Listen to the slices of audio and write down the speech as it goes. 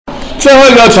最后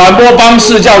一个传播方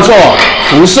式叫做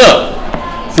辐射。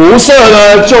辐射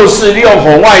呢，就是利用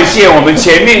红外线。我们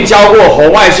前面教过，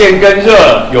红外线跟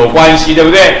热有关系，对不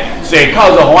对？所以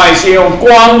靠着红外线用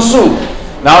光速，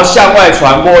然后向外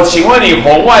传播。请问你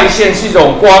红外线是一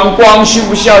种光，光需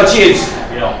不需要介质？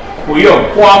不用，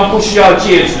光不需要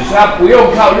介质，所以它不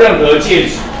用靠任何介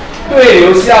质。对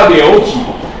流是要流体、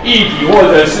液体或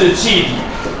者是气体。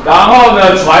然后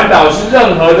呢，传导是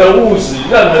任何的物质、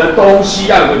任何的东西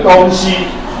要有个东西。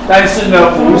但是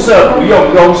呢，辐射不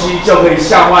用东西就可以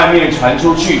向外面传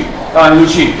出去，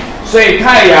所以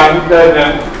太阳的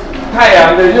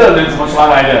热能怎么传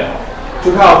来的？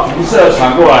就靠辐射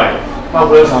传过来，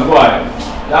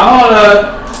然后呢，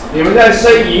你们在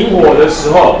生萤火的时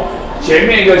候，前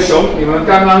面一个熊，你们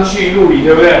刚刚去露营，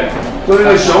对不对？就那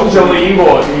个熊的萤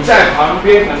火，你在旁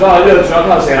边感受到热，主要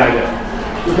靠谁来的？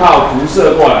就靠辐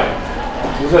射过来。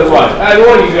那如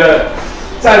果你的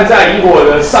站在萤火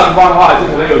的上方的话，就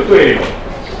可能有对流，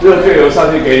热对流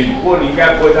上去给你。不过你应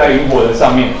该不会在萤火的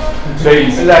上面，所以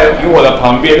你是在萤火的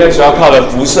旁边，那主要靠着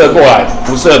辐射过来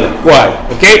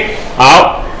，OK，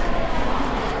 好，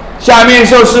下面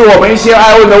就是我们一些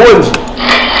爱问的问题。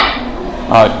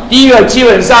第一个基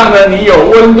本上呢，你有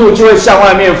温度就会向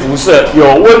外面辐射，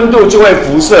有温度就会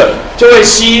辐射，就会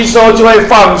吸收，就会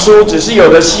放出，只是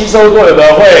有的吸收多，有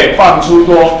的会放出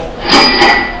多。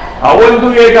温度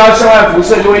越高，向外辐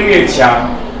射就会越强。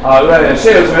对，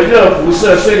所以有什么热辐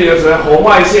射，所以有什么红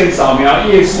外线扫描、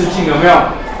夜视镜，有没有？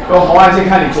用红外线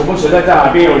看你存不存在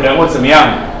哪边有人或怎么样。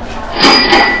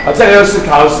这个就是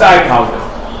考试爱考的，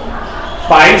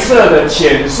白色的、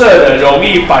浅色的容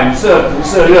易反射辐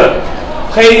射热，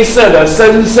黑色的、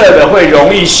深色的会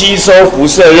容易吸收辐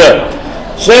射热。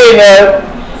所以呢，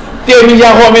电冰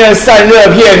箱后面的散热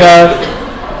片呢，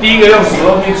第一个用什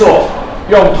么东西做？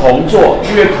用铜做，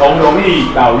因为铜容易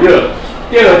导热。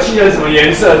第二个漆成什么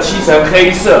颜色？漆成黑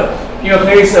色，因为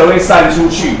黑色会散出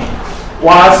去。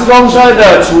瓦斯公车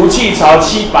的除气槽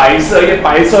漆白色，因为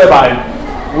白色会把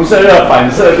辐射热反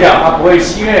射掉，它不会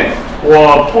吸。因为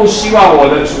我不希望我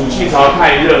的储气槽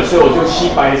太热，所以我就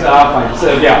漆白色，它反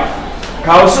射掉。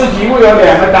考试题目有2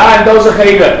个答案都是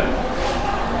黑的，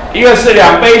一个是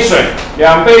2杯水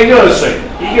，2杯热水。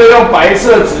一个用白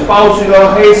色纸包住，一个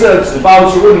用黑色纸包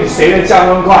住。问你谁的降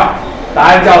温快？答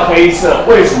案叫黑色。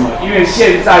为什么？因为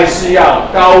现在是要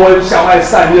高温向外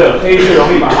散热，黑色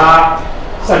容易把它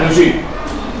散出去。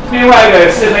另外一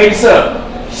个是黑色，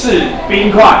是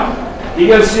冰块，一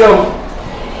个是用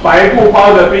白布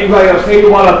包的冰块，一个黑布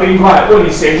包的冰块。问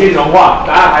你谁先融化？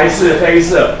答案还是黑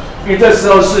色，因为这时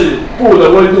候是布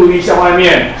的温度力向外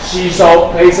面吸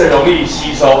收，黑色容易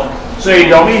吸收。所以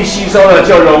容易吸收的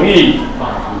就容易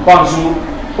放出，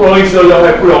不容易吸收就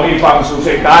会不容易放出，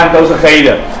所以答案都是黑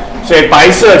的。所以白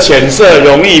色、浅色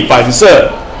容易反射，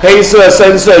黑色、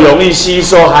深色容易吸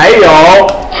收，还有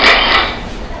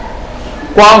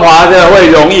光滑的会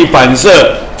容易反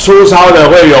射，粗糙的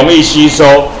会容易吸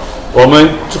收。我们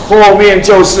后面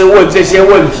就是问这些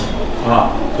问题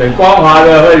所以光滑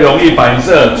的会容易反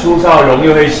射，粗糙容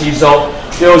易会吸收，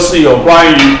就是有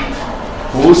关于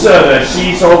辐射的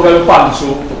吸收跟放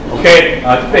出 ，OK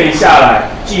背下来，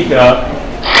记得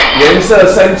颜色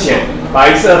深浅，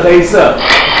白色、黑色，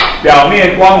表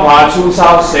面光滑粗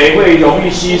糙，谁会容易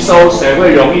吸收，谁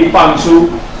会容易放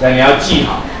出，那你要记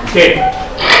好 ，OK。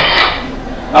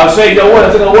所以就问了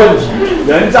这个问题，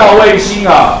人造卫星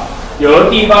有的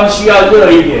地方需要热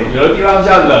一点，有的地方需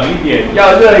要冷一点，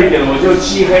要热一点我就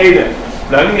漆黑的，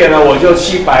冷一点呢我就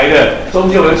漆白的，中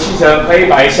间我就漆成黑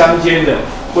白相间的。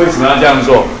为什么要这样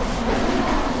做？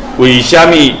为什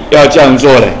么要这样做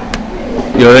嘞？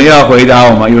有人要回答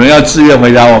我吗？有人要自愿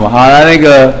回答我吗？好，来那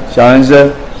个小男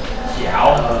生。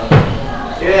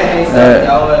因为黑色比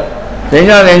较温。等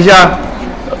一下，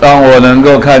让我能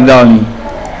够看到你。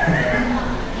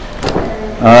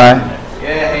好来。因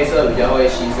为黑色比较会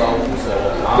吸收辐射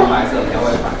热，然后白色比较会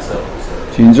反射辐射。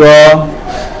请说。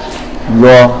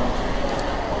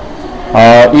好，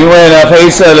因为呢，黑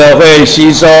色的会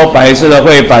吸收，白色的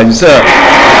会反射。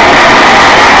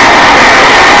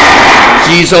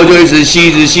吸收就一直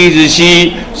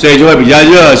吸，所以就会比较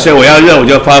热。所以我要热，我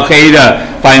就发黑的；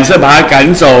反射把它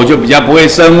赶走，就比较不会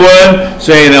升温。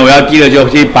所以呢，我要低的就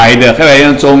贴白的，黑白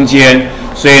用中间。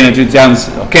所以呢，就这样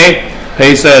子 ，OK，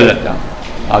 黑色的这样。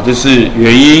好，这是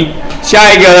原因。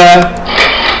下一个呢？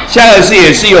下一个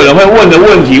也是有人会问的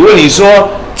问题，问你说。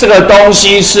这个东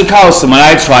西是靠什么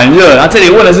来传热？然后这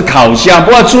里问的是烤箱，不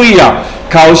过注意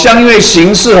烤箱因为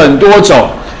形式很多种，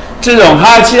这种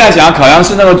他现在想要烤箱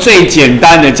是那个最简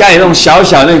单的，家里那种小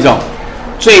那种，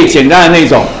最简单的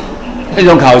那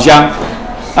种烤箱，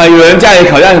啊，有人家里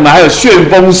考像什么，还有旋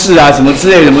风式啊，什么之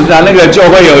类什么的，那个就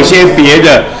会有一些别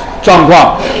的状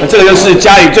况。这个就是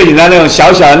家里最简单那种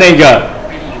小小的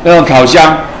那种烤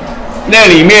箱，那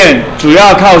里面主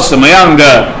要靠什么样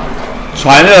的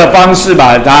传热方式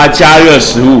把它加热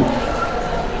食物？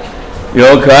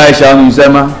有可爱小女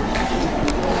生吗？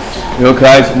没有可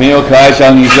爱小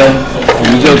女生，我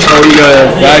们就抽一个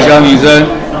可爱小女生，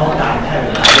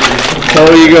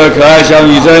抽一个可爱小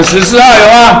女生。14号有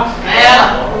吗？没有。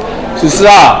14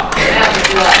号？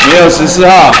没有14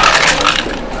号。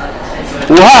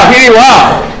5号，霹雳5号。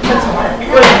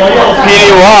霹雳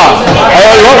5号。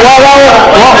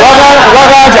我刚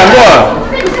刚讲过了。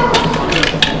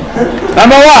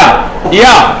Number 1， 1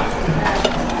号。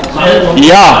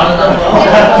1号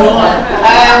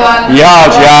，1号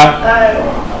起来。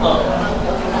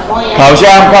烤箱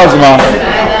靠什么？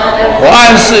我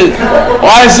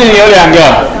暗示你有2个。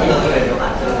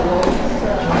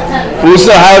辐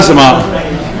射还有什么？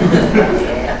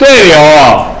对流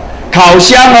哦，烤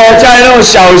箱哦，家里那种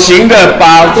小型的，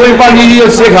把东西放进去就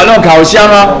直接烤那种烤箱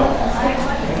哦。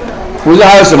辐射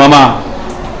还有什么吗？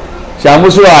想不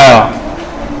出来哦。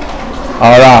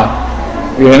好啦，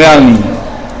原谅你。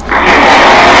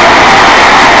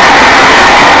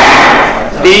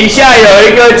底下有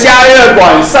一个加热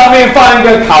管，上面放一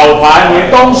个烤盘，你的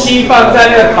东西放在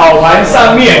那个烤盘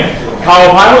上面，烤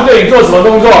盘会对你做什么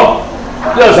动作？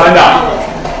热传导。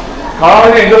烤盘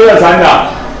会对你做热传导。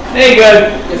那个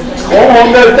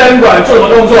红的灯管做什么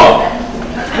动作？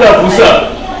热辐射。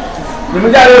你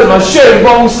们家有什么旋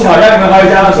风式烤箱？你们还会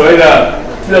加上所谓的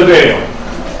热对流，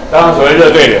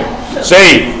所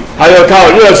以它就靠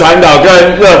热传导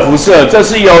跟热辐射，这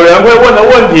是有人会问的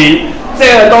问题。这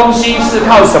个东西是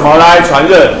靠什么来传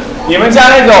热？你们家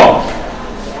那种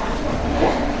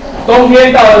冬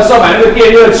天到的时候买那个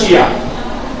电热器啊，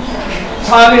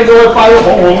插电就会发出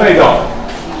红那种，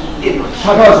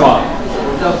它靠什么？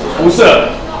辐射。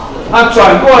它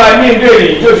转过来面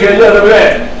对你就觉得热，对不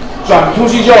对？转出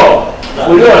去就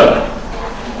不热了。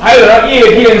还有那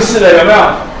叶片式的有没有？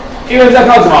因为在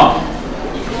靠什么？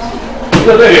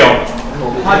热对流，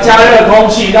它加热空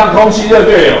气，让空气热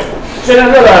对流。虽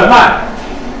然热得很慢，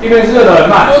一边是热得很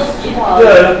慢，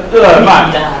热得很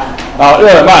慢，好，热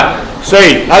得很慢，所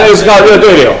以它就是靠热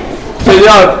对流，所以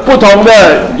要有不同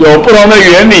的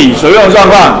原理所用的状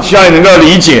况，希望你能够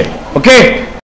理解 ，OK。